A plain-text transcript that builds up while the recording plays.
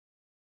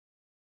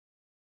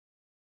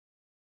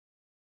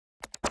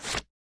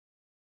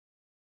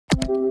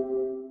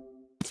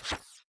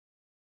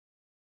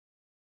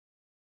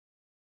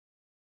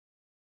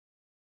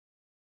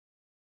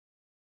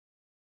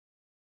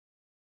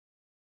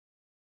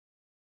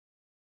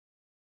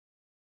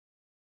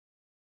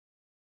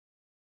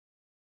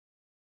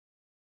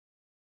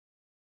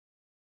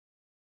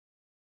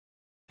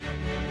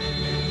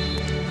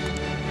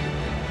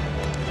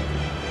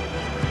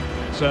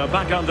So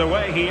back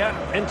underway here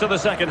into the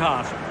second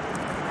half.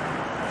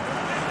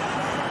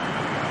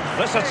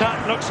 This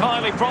attack looks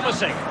highly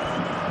promising.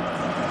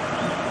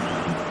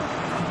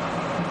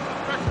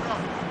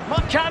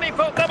 But can he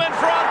put them in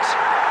front?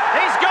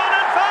 He's gone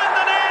and found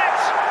the net!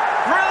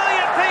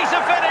 Brilliant piece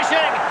of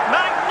finishing!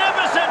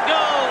 Magnificent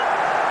goal!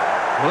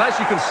 Well, as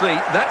you can see,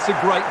 that's a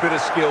great bit of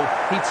skill.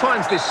 He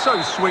times this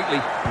so sweetly.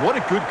 What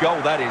a good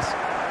goal that is.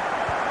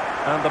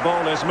 And the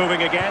ball is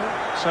moving again.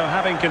 So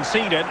having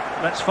conceded,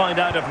 let's find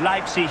out if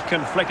Leipzig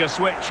can flick a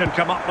switch and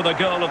come up with a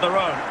goal of their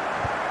own.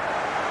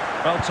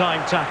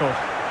 Well-timed tackle.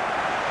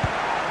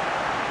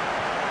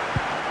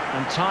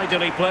 And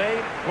tidily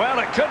played. Well,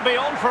 it could be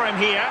on for him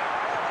here.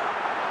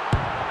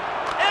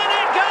 In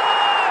it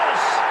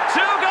goes! 2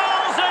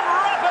 goals in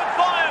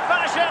rapid-fire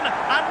fashion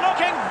and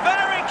looking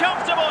very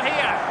comfortable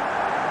here.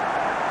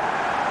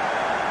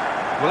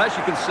 Well, as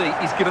you can see,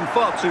 he's given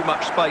far too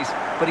much space,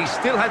 but he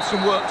still had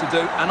some work to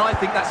do, and I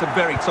think that's a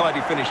very tidy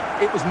finish.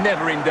 It was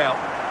never in doubt.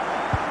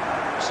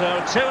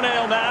 So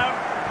 2-0 now.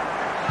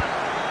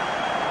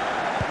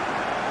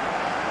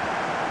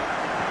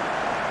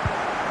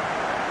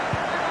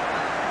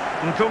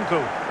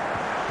 Nkunku.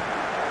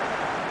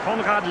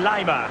 Konrad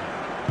Leiber.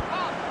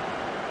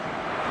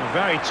 A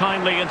very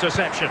timely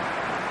interception.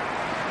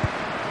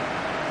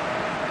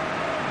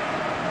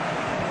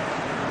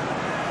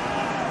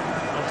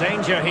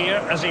 Danger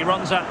here as he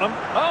runs at them.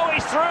 Oh,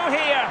 he's through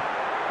here.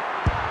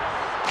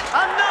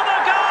 Another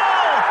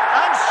goal!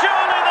 And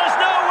surely there's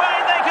no way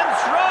they can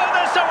throw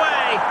this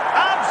away.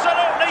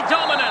 Absolutely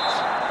dominant.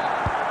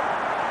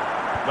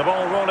 The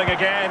ball rolling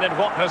again in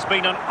what has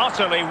been an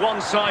utterly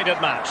one-sided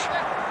match.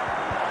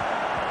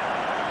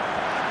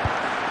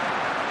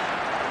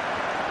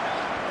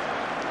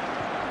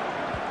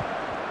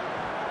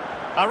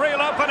 A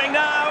real opening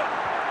now.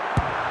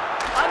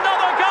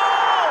 Another goal!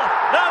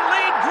 The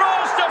lead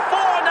grows to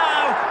 4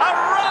 now. A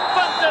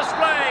rampant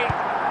display.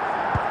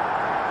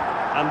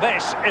 And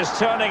this is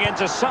turning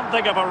into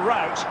something of a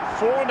rout.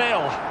 4-0.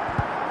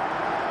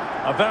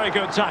 A very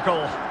good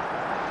tackle.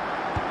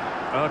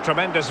 Oh,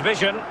 tremendous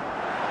vision.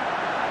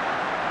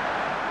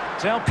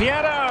 Del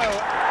Piero.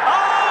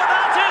 Oh,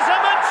 that is a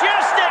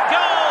majestic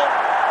goal.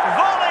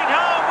 Volleyed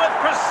home with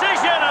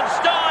precision and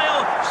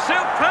style.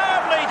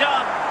 Superbly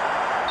done.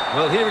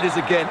 Well, here it is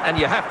again, and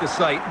you have to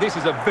say, this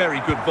is a very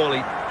good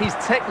volley. His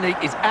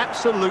technique is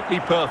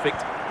absolutely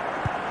perfect.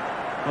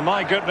 Oh,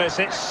 my goodness,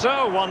 it's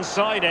so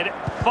one-sided.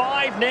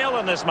 5-0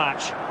 in this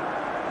match.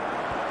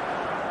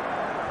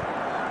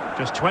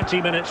 Just 20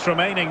 minutes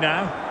remaining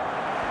now.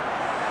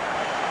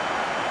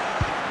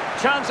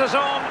 Chances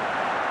on.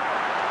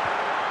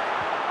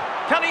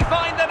 Can he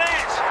find the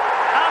net?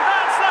 And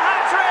that's the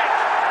hat-trick!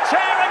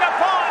 Tearing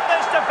apart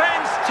this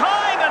defence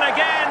time and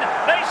again.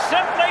 They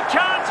simply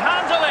can't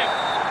handle it.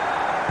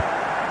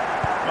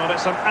 Well,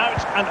 it's an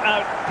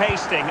out-and-out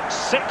pasting.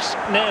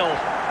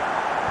 6-0.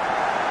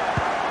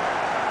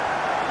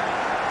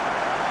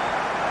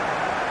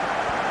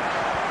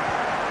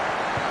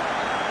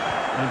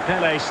 And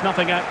Pele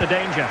snuffing out the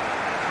danger.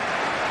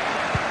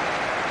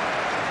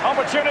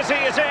 Opportunity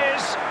it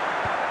is.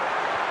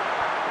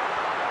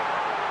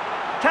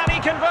 Can he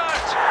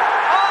convert?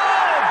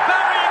 Oh,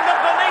 burying them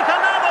beneath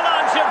an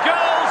avalanche of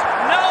goals.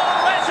 No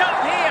let-up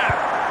here.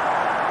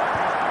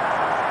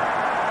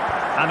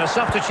 And a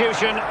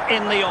substitution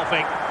in the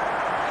offing.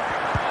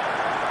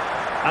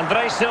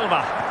 Andre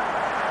Silva.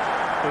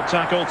 Good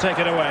tackle, take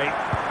it away.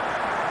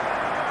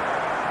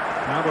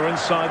 Now we're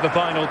inside the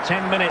final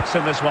 10 minutes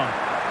in this one.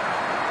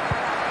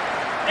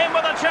 In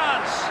with a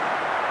chance.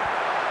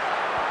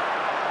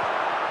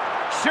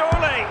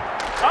 Surely.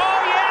 Oh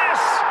yes,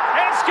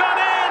 it's gone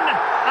in.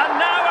 And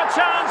now a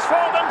chance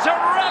for them to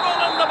revel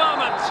in the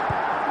moment.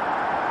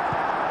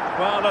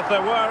 Well, if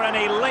there were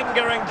any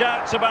lingering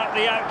doubts about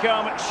the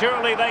outcome,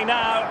 surely they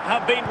now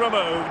have been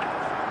removed.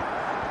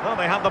 Well,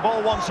 they have the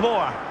ball once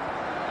more.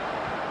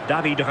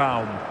 David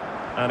Raum.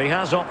 And he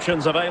has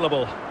options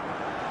available.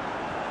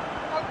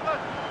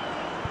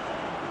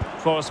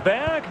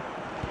 Forsberg.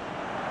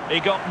 He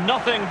got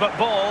nothing but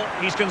ball.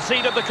 He's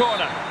conceded the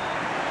corner.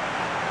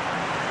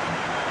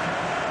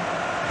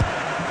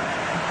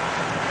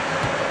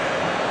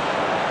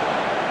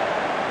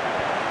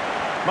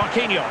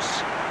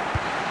 Marquinhos.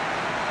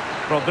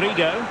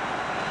 Rodrigo.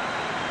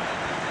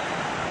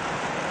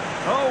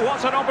 Oh,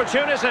 what an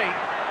opportunity.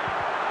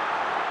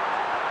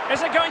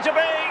 Is it going to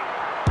be?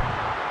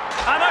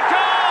 And a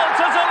goal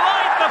to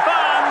delight the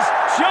fans.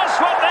 Just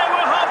what they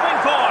were hoping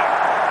for.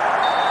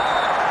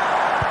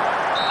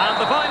 And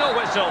the final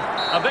whistle. whistle.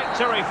 A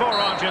victory for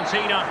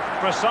Argentina,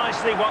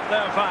 precisely what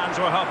their fans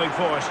were hoping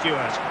for,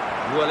 Stuart.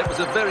 Well, it was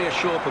a very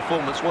assured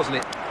performance, wasn't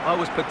it? I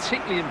was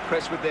particularly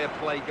impressed with their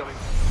play going...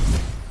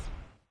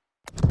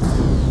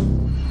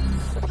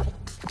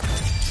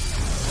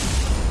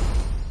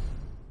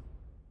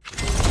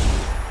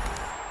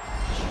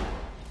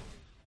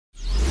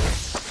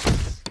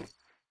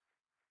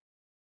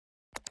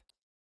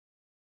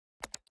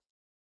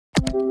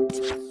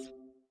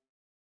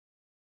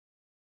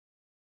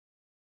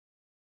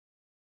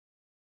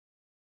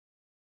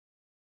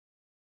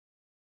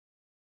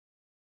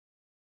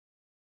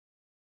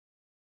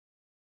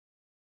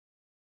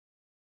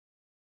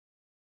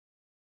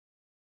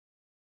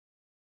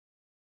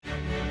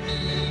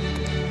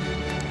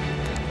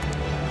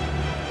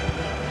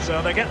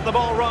 So they get the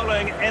ball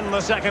rolling in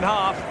the second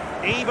half.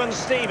 Even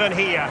Steven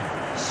here.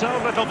 So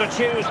little to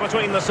choose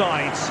between the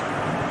sides.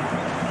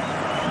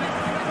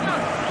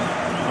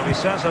 Well, he's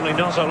certainly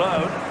not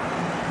alone.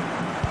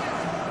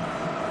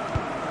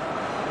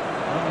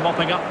 Well,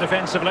 mopping up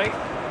defensively.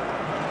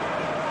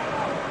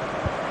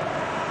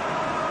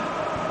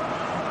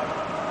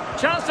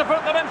 Chance to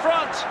put them in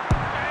front.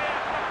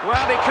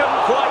 Well, he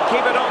couldn't quite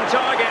keep it on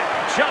target.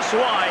 Just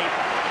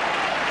wide.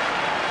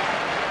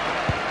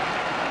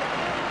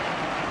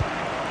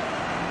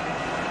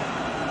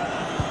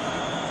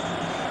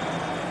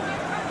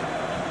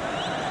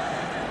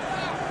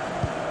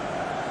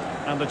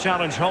 And the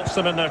challenge halts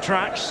them in their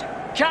tracks.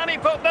 Can he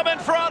put them in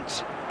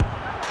front?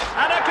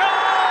 And a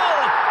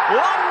goal!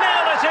 1-0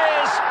 it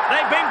is.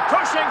 They've been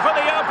pushing for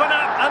the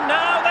opener, and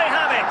now they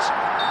have it.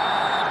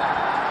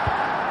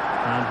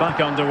 And back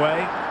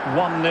underway.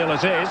 1-0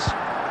 it is.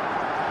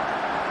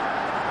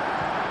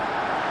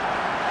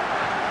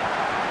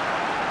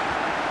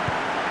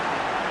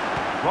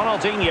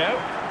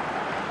 Ronaldinho.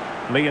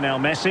 Lionel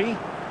Messi.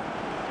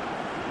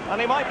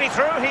 And he might be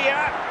through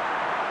here.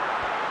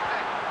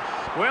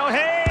 Will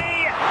he?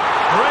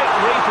 Great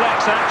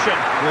reflex action.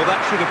 Well,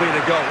 that should have been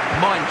a goal.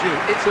 Mind you,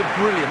 it's a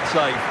brilliant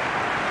save.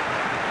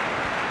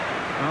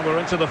 Well, we're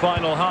into the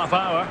final half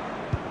hour.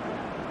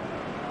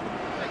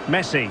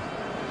 Messi.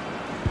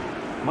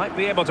 Might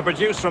be able to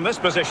produce from this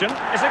position.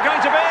 Is it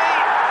going to be?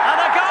 And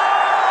a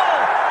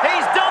goal!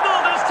 He's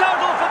doubled his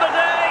total for the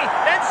day.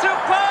 It's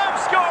superb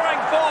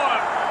scoring form.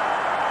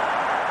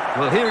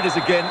 Well, here it is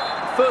again.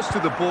 First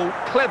to the ball,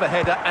 clever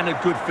header and a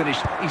good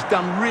finish. He's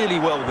done really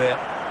well there.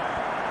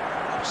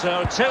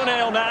 So 2-0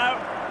 now,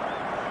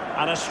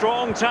 and a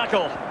strong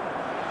tackle.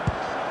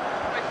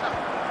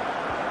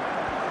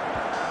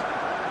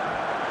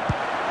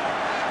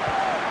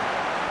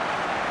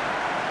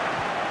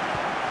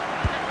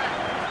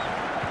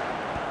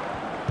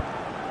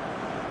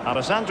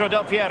 Alessandro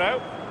Del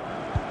Piero.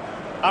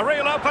 A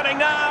real opening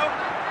now.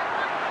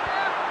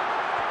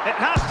 It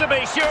has to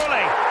be,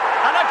 surely.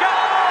 And a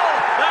goal!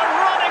 They're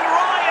running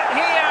riot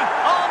here,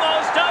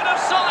 almost out of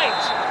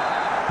sight.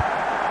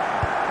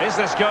 Is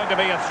this going to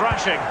be a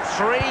thrashing?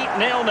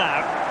 3-0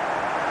 now.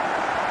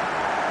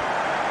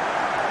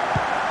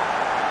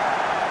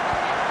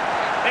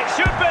 It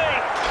should be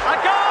a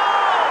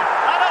goal!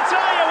 And I'll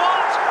tell you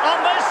what, on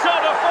this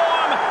sort of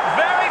form,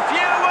 very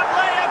few would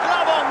lay a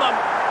glove on them.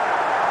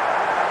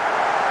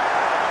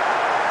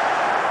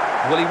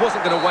 Well, he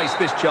wasn't going to waste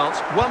this chance.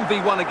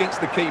 1v1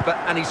 against the keeper,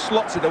 and he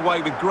slots it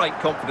away with great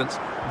confidence.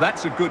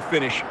 That's a good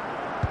finish.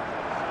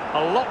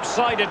 A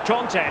lopsided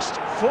contest,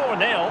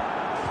 4-0.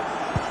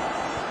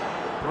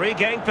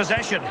 Regained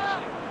possession.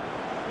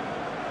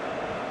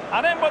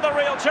 And in with a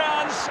real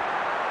chance.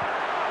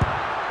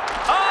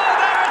 Oh,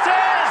 there it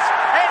is!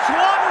 It's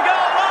one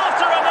goal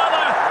after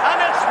another, and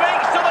it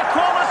speaks to the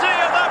quality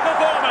of their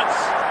performance.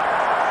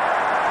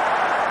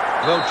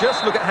 Well,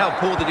 just look at how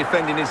poor the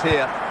defending is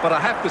here. But I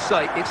have to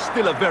say, it's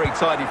still a very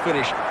tidy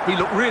finish. He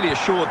looked really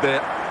assured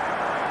there.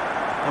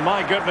 Oh,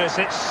 my goodness,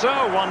 it's so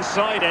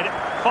one-sided.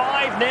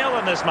 5-0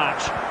 in this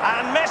match.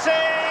 And Messi!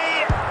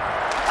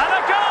 And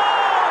a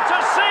goal to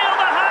seal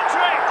the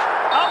hat-trick!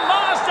 A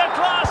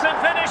masterclass in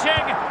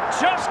finishing.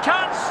 Just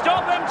can't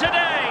stop him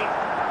today.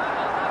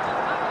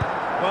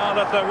 Well,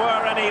 if there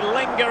were any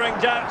lingering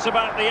doubts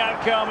about the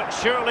outcome,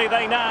 surely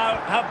they now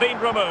have been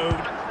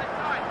removed.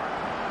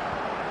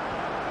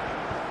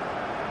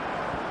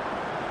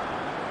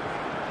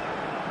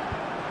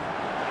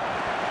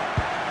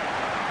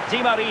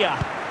 Di Maria.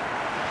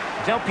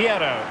 Del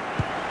Piero.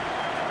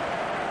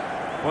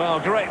 Well,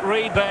 great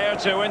read there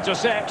to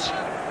intercept.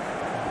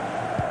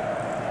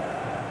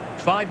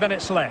 5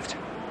 minutes left.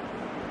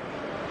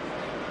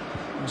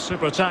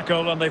 Super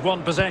tackle, and they've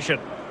won possession.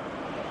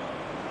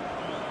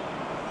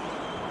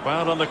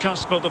 Well, on the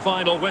cusp of the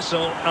final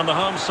whistle, and the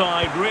home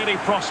side really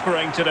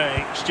prospering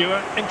today.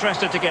 Stuart,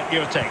 interested to get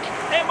your take.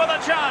 In with a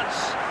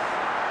chance.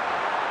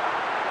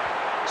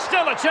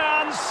 Still a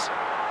chance.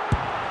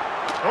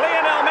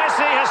 Lionel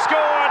Messi has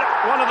scored,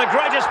 one of the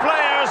greatest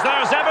players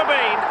there's ever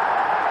been.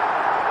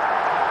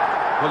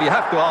 Well, you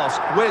have to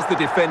ask, where's the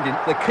defending?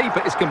 The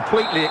keeper is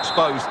completely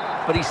exposed,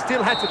 but he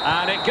still had to...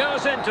 And it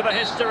goes into the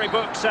history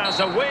books as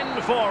a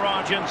win for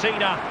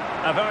Argentina.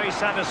 A very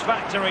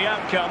satisfactory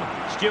outcome.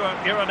 Stuart,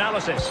 your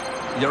analysis.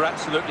 You're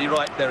absolutely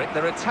right, Derek.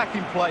 Their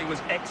attacking play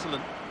was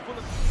excellent.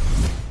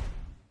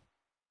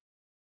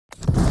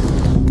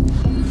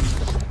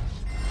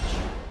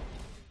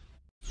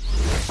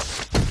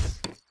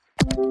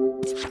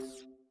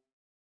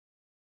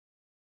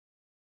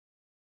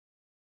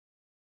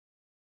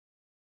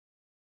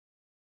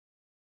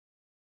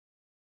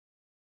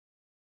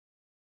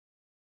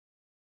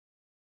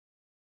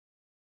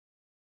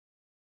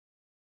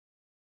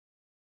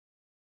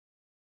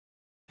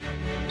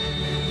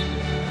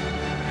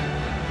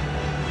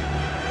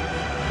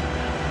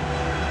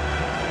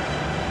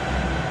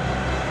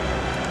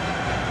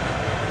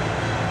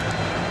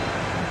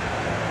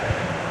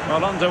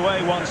 Well,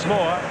 underway once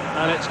more,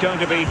 and it's going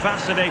to be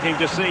fascinating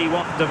to see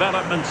what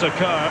developments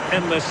occur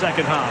in the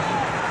second half.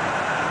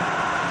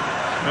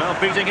 Well,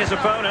 beating his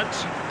opponent.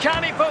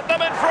 Can he put them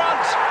in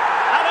front?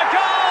 And a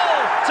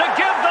goal to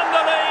give them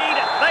the lead.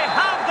 They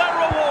have their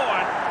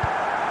reward.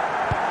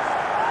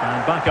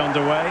 And back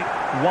underway.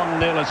 1-0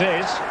 it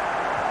is.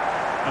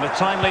 And a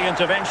timely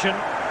intervention.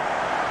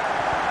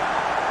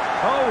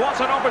 Oh, what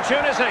an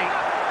opportunity.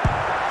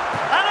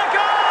 And a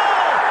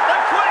goal! The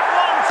quick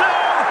one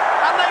too!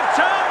 And they've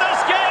turned this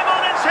game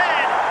on its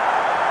head.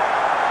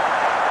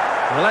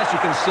 Well, as you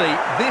can see,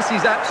 this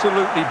is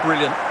absolutely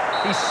brilliant.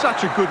 He's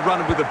such a good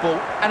runner with the ball,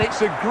 and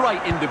it's a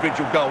great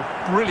individual goal.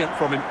 Brilliant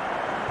from him.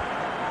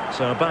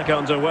 So back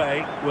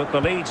underway with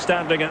the lead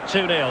standing at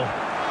 2-0.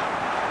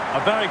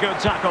 A very good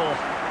tackle.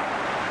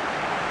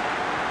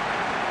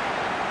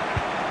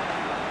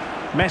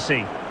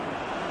 Messi.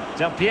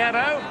 Del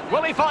Piero.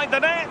 Will he find the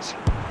net?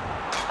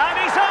 And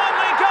he's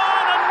only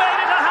gone and made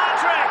it a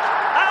hat-trick.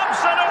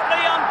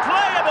 Absolutely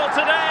unplayable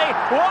today.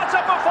 What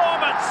a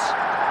performance.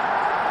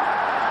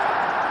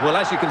 Well,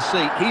 as you can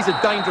see, he's a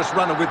dangerous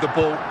runner with the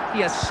ball.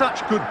 He has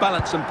such good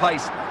balance and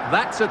pace.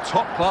 That's a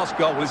top-class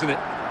goal, isn't it?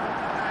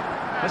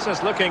 This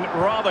is looking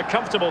rather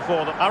comfortable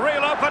for them. A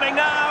real opening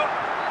now.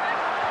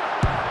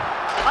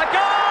 A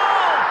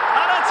goal!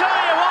 And I tell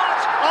you what,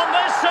 on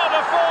this sort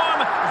of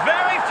form,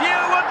 very few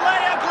would lay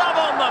a glove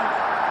on them.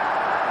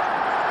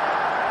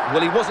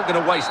 Well, he wasn't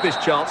going to waste this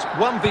chance.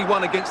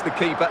 1v1 against the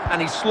keeper,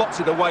 and he slots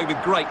it away with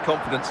great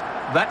confidence.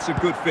 That's a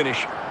good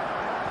finish.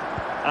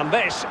 And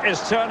this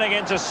is turning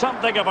into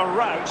something of a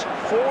rout.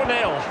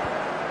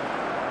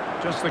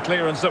 4-0. Just the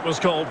clearance that was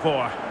called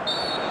for.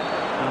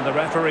 And the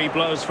referee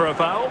blows for a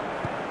foul.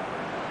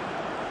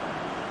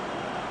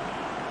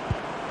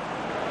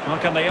 How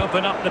can they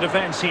open up the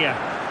defence here?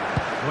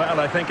 Well,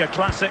 I think a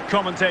classic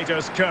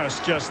commentator's curse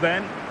just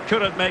then.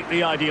 Couldn't make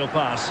the ideal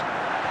pass.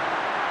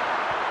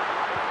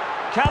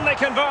 Can they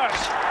convert?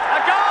 A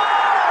goal!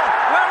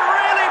 We're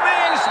really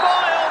being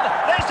spoiled.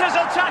 This is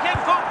attacking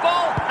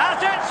football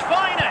at its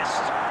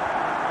finest.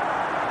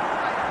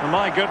 Oh,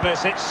 my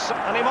goodness,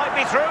 and he might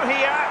be through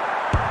here.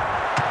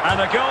 And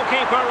a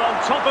goalkeeper on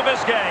top of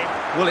his game.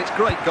 Well, it's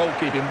great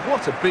goalkeeping.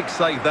 What a big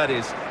save that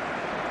is.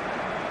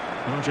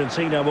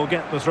 Argentina will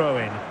get the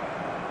throw-in.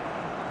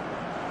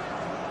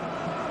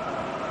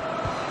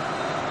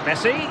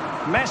 Messi,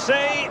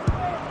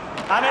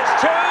 and it's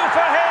 2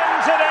 for him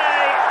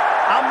today.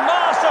 A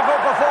masterful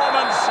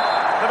performance.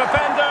 The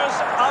defenders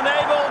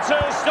unable to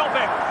stop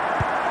him.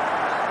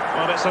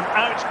 Well, it's an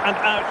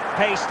out-and-out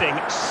pasting.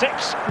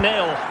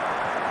 6-0.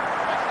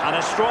 And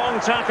a strong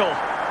tackle.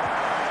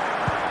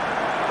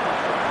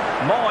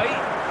 Moy.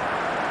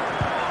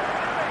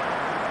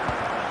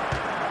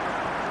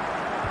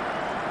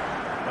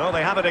 Oh,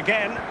 they have it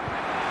again.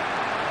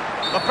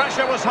 The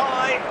pressure was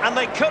high, and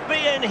they could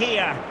be in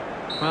here.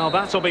 Well,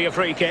 that'll be a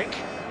free kick.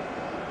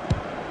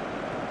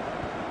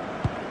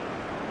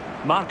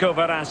 Marco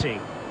Verratti.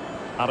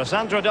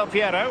 Alessandro Del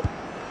Piero.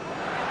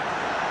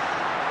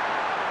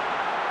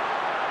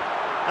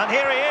 And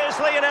here he is,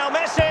 Lionel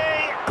Messi.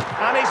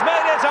 And he's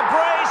made it a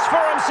brace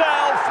for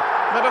himself.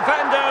 The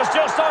defender's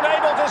just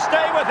unable to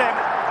stay with him.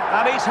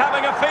 And he's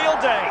having a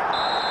field day.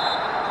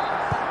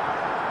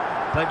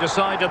 They've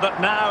decided that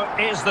now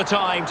is the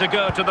time to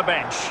go to the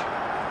bench.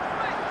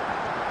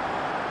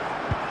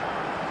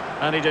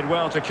 And he did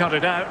well to cut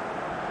it out.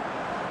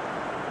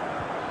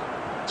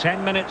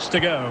 10 minutes to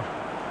go.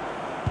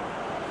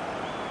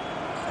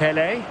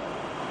 Pele.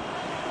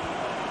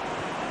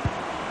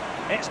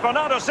 It's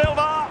Bernardo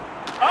Silva.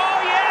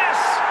 Oh, yes!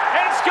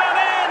 It's gone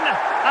in!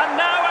 And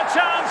now a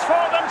chance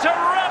for them to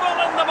revel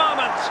in the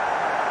moment.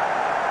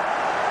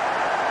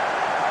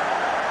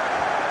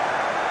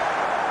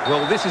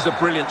 Well, this is a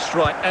brilliant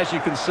strike, as you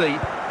can see.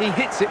 He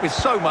hits it with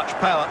so much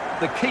power.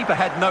 The keeper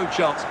had no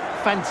chance.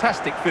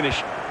 Fantastic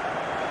finish.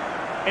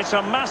 It's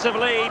a massive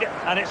lead,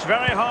 and it's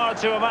very hard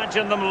to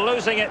imagine them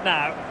losing it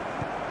now.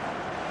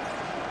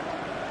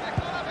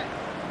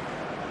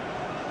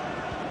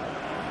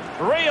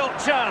 Real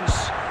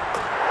chance.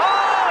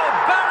 Oh,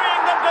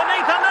 burying them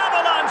beneath an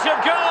avalanche of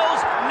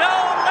goals. No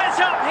let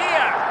up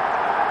here.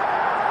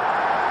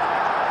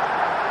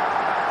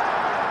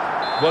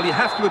 Well, you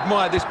have to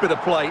admire this bit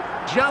of play.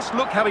 Just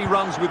look how he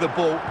runs with the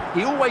ball.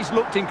 He always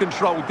looked in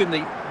control, didn't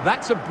he?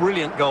 That's a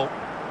brilliant goal.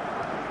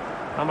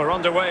 And we're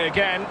underway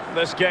again.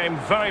 This game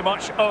very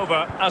much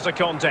over as a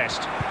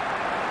contest.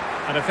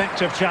 An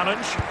effective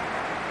challenge.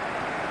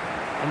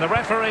 And the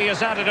referee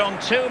has added on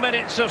 2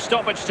 minutes of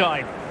stoppage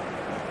time.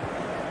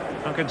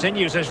 And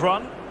continues his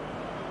run.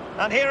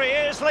 And here he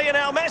is,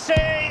 Lionel Messi.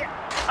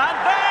 And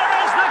there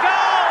is the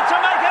goal to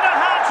make it a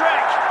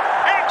hat-trick.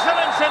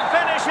 Excellence in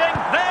finishing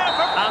there.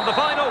 And the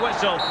final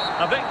whistle.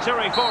 A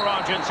victory for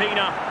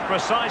Argentina.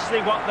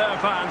 Precisely what their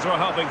fans were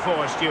hoping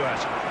for,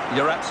 Stuart.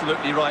 You're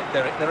absolutely right,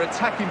 Derek. Their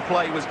attacking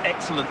play was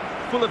excellent,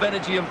 full of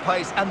energy and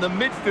pace, and the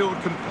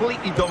midfield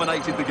completely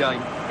dominated the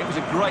game. It was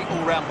a great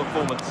all-round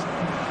performance.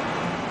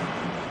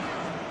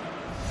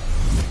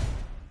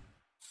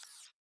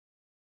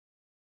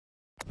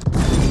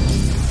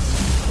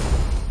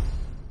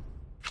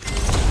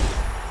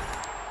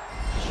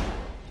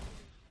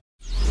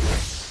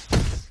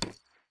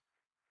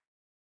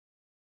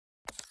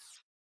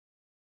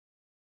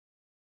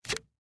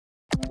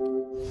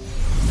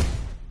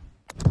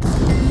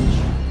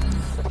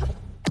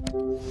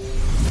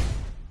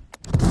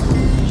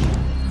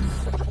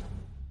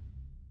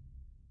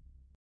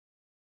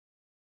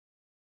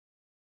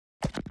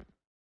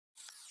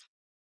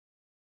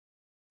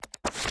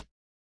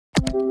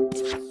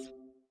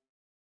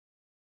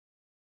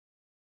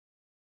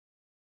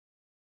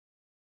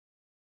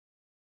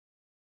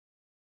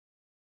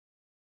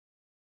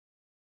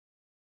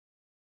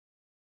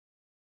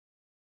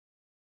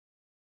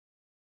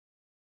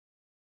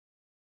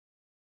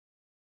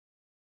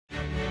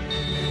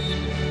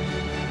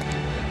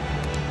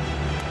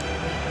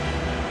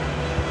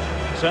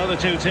 So the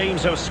two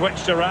teams have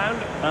switched around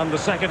and the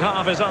second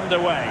half is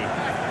underway.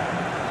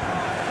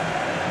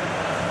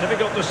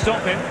 Difficult to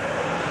stop him.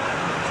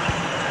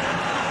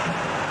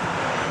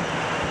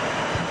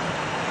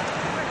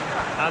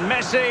 And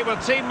Messi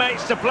with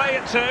teammates to play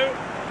it to.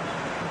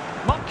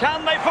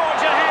 Can they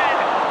forge ahead?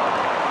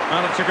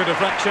 And it's a good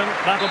deflection.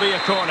 That'll be a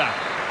corner.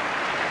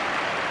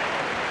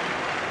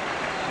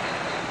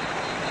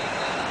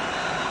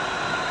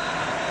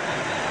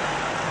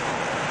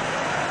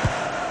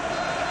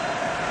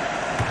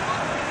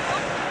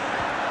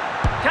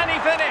 Can he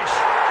finish?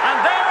 And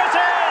there it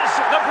is!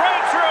 The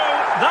breakthrough!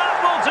 That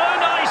will do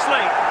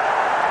nicely.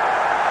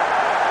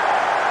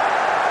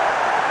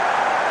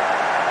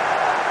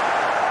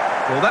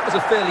 Well, that was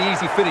a fairly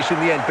easy finish in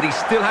the end, but he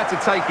still had to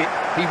take it.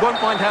 He won't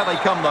mind how they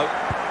come, though.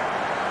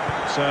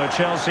 So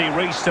Chelsea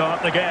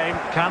restart the game.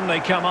 Can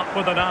they come up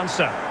with an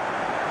answer?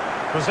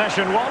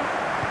 Possession one.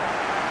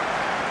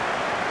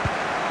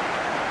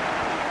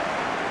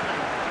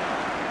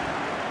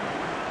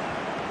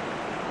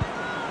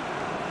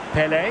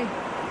 Pele.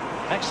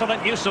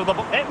 Excellent use of the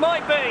ball. It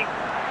might be. In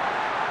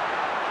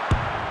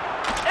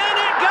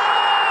it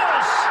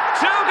goes!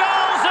 2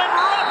 goals in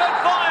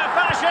rapid-fire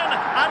fashion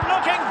and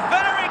looking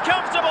very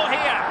comfortable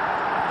here.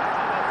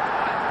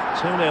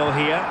 2-0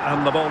 here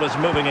and the ball is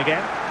moving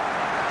again.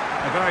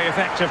 A very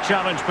effective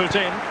challenge put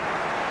in.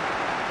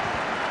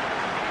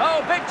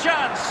 Oh, big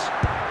chance.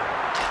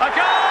 A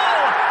goal!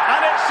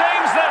 And it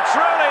seems they're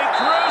truly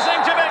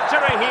cruising to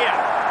victory here.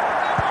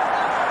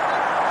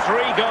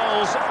 3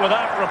 goals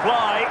without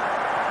reply.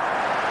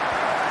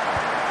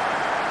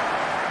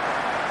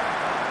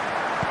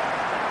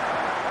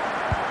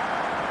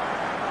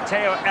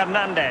 Theo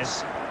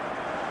Hernandez.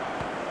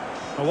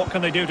 Well, what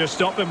can they do to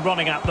stop him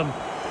running at them?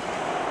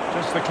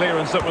 Just the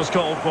clearance that was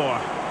called for.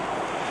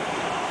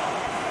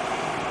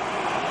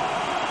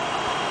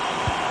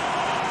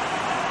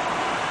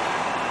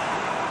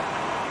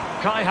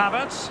 Kai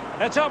Havertz.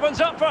 It opens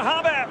up for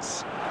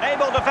Havertz.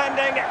 Able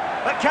defending,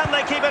 but can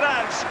they keep it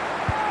out?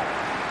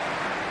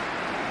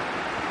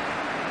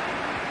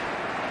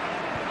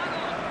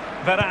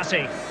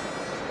 Verratti.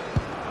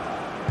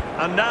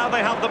 And now they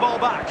have the ball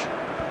back.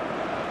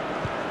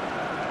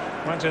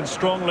 Went in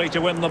strongly to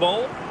win the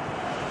ball.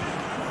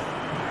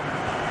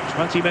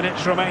 20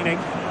 minutes remaining.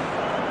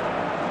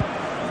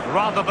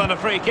 Rather than a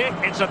free kick,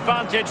 it's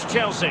advantage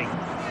Chelsea.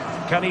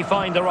 Can he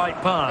find the right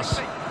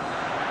pass?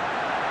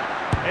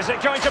 Is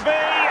it going to be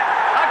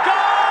a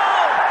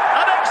goal?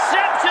 An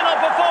exceptional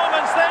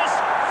performance this.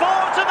 4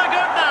 to the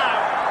good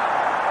now.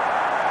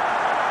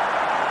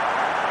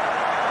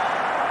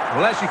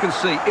 Well, as you can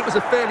see, it was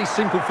a fairly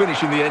simple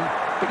finish in the end,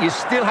 but you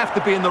still have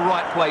to be in the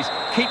right place,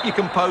 keep your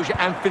composure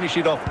and finish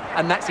it off,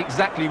 and that's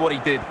exactly what he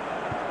did.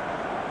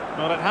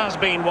 Well, it has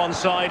been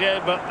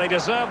one-sided, but they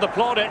deserve the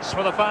plaudits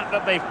for the fact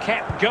that they've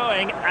kept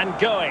going and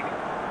going.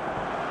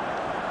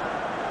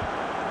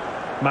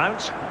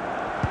 Mount.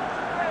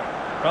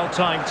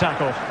 Well-timed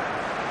tackle.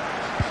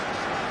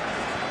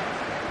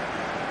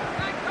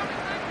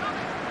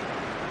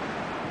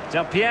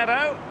 Del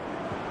Piero.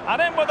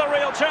 And in with a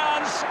real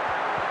chance.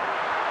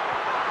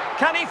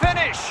 Can he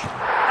finish?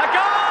 A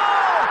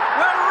goal!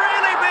 We're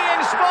really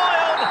being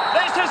spoiled.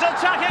 This is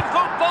attacking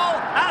football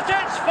at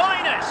its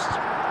finest.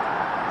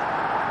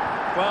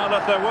 Well,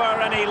 if there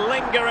were any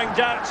lingering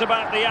doubts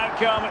about the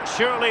outcome,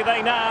 surely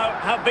they now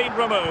have been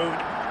removed.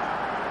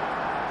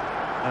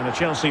 And a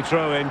Chelsea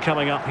throw-in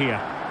coming up here.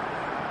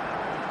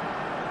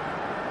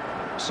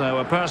 So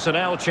a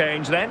personnel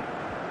change then.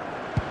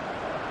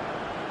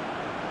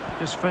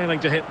 Just failing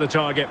to hit the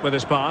target with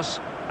his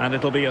pass. And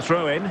it'll be a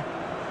throw-in.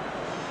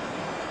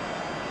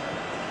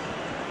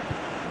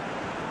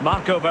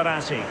 Marco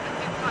Verratti.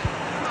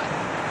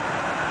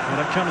 And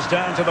it comes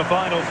down to the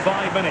final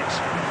 5 minutes.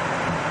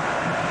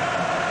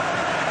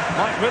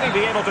 Might really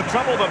be able to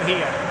trouble them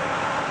here.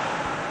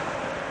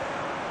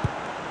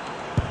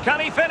 Can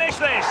he finish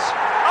this?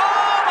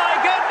 Oh my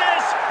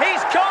goodness!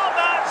 He's caught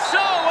that so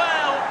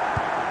well!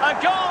 A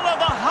goal of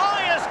the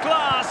highest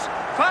class.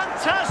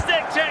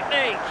 Fantastic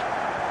technique.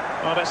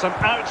 Well, it's an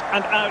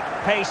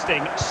out-and-out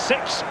pasting.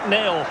 6-0.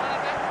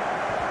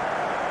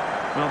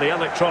 Well, the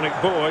electronic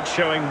board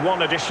showing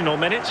 1 additional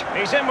minute.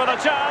 He's in with a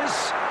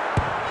chance.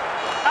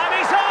 And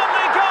he's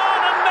only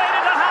gone and made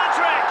it a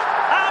hat-trick.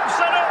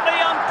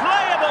 Absolutely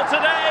unplayable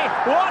today.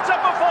 What a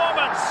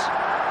performance.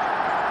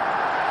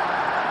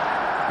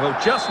 Well,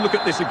 just look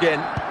at this again.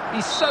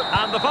 He's so...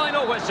 And the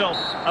final whistle.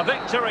 A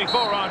victory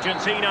for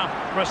Argentina.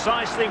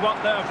 Precisely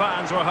what their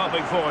fans were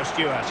hoping for,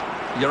 Stuart.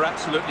 You're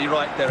absolutely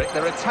right, Derek.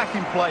 Their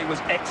attacking play was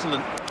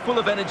excellent, full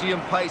of energy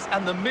and pace,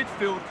 and the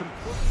midfield...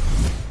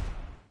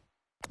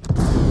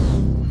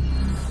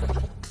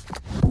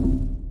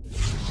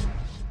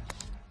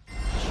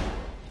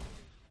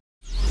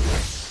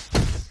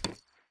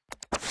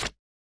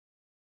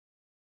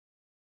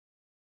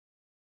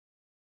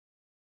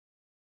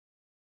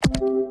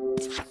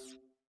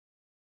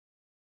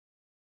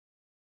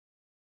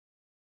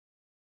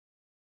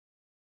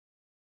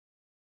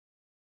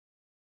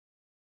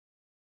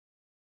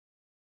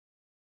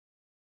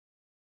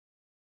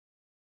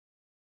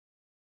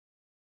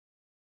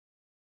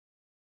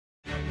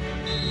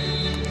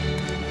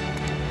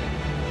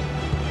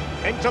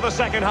 Into the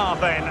second half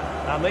then,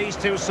 and these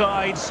two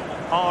sides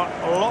are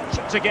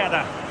locked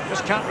together.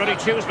 Just can't really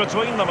choose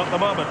between them at the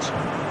moment.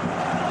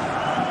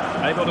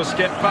 Able to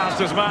skip past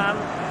his man.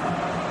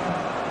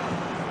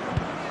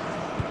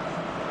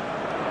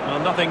 Well,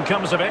 nothing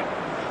comes of it.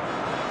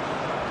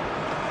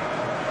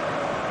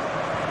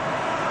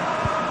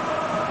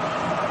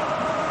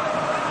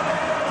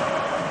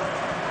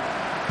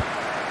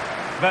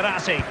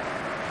 Verratti.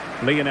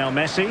 Lionel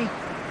Messi.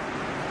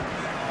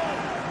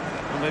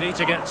 They need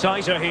to get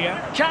tighter here.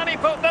 Can he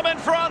put them in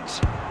front?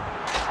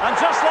 And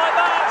just like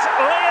that,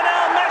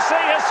 Lionel Messi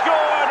has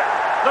scored.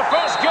 The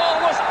first goal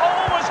was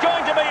always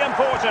going to be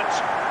important.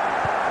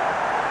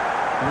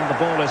 And the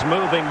ball is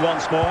moving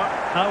once more.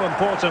 How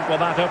important will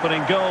that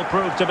opening goal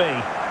prove to be?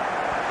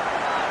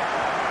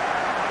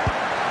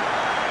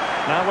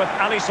 Now with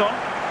Alisson.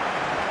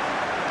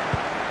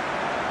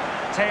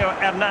 Theo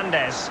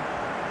Hernandez.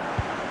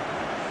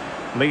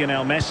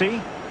 Lionel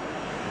Messi.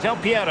 Del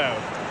Piero.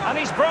 And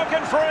he's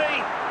broken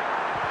free.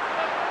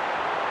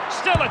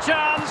 Still a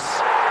chance.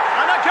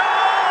 And a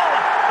goal!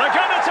 They're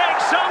going to take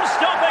some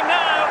stopping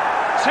now.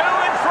 2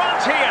 in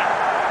front here.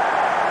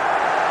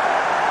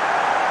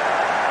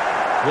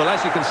 Well,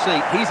 as you can see,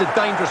 he's a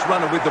dangerous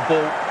runner with the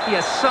ball. He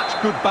has such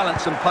good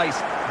balance and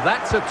pace.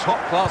 That's a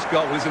top-class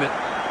goal, isn't it?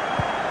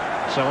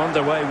 So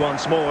underway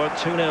once more.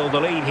 2-0 the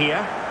lead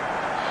here.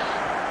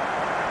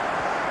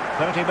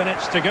 30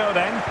 minutes to go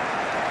then.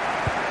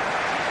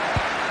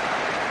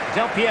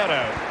 Del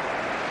Piero.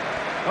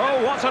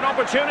 Oh, what an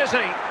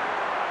opportunity.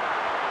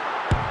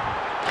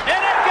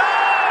 In it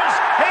goes!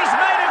 He's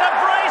made it a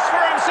brace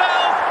for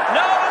himself.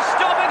 No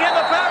stopping him,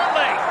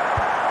 apparently.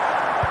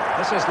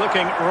 This is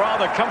looking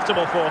rather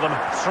comfortable for them.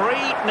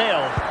 3-0.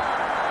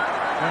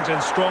 Went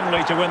in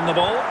strongly to win the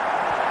ball.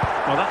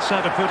 Well, that's how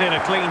to put in a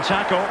clean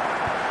tackle.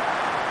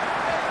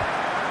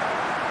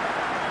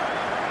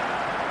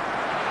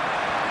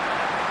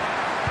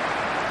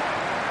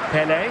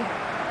 Pele.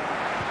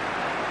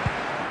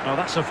 Oh,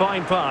 that's a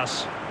fine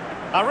pass.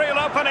 A real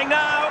opening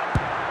now.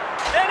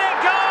 In it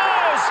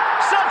goes!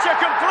 Such a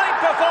complete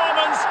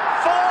performance.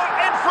 4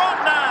 in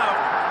front now.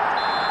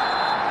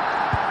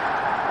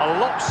 A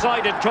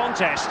lopsided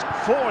contest.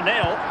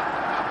 4-0.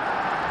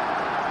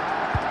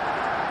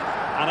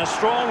 And a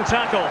strong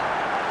tackle.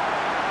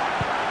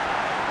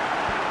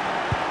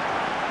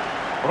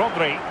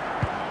 Rodri.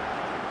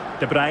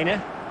 De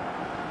Bruyne.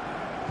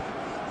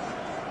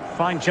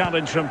 Fine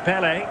challenge from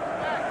Pele.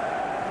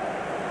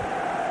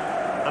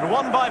 And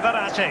won by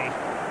Verratti.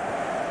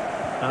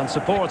 And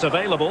support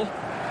available,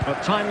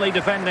 but timely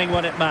defending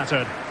when it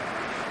mattered.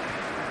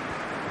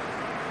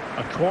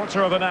 A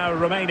quarter of an hour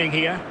remaining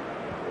here.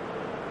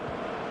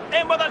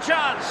 In with a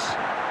chance.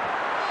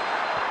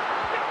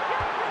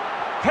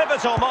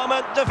 Pivotal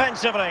moment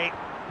defensively.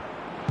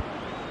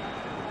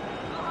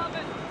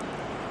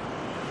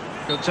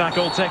 Good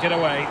tackle, take it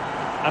away.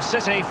 A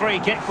City free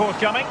kick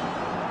forthcoming.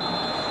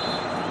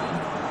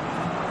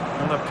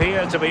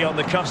 Appeared to be on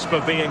the cusp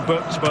of being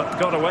booked, but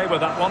got away with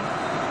that one.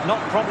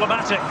 Not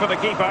problematic for the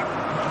keeper.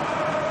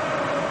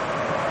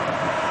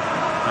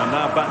 And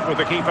now back with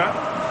the keeper.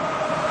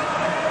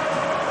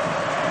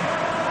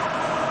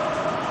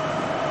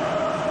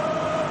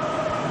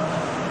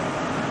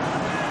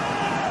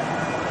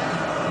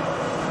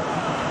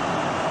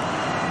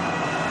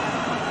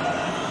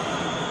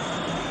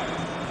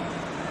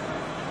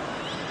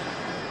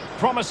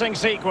 Promising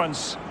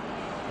sequence.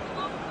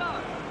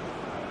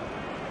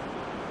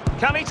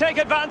 Can he take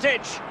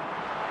advantage?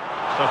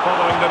 So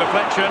following the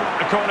deflection,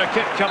 a corner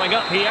kick coming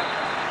up here.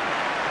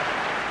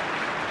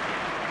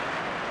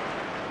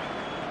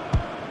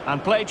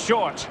 And played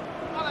short.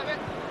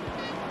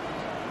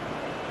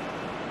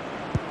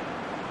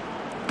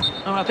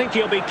 And I think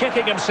he'll be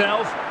kicking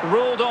himself,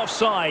 ruled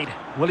offside.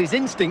 Well, his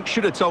instinct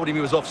should have told him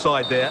he was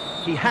offside there.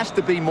 He has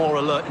to be more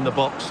alert in the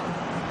box.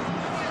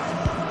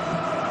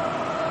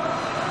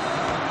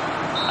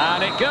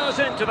 And it goes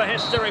into the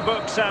history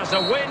books as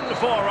a win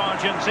for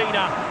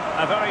Argentina.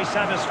 A very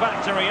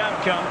satisfactory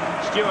outcome.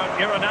 Stuart,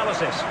 your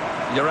analysis?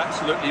 You're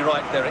absolutely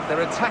right, Derek.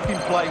 Their attacking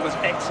play was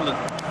excellent,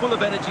 full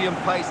of energy and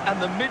pace, and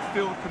the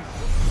midfield...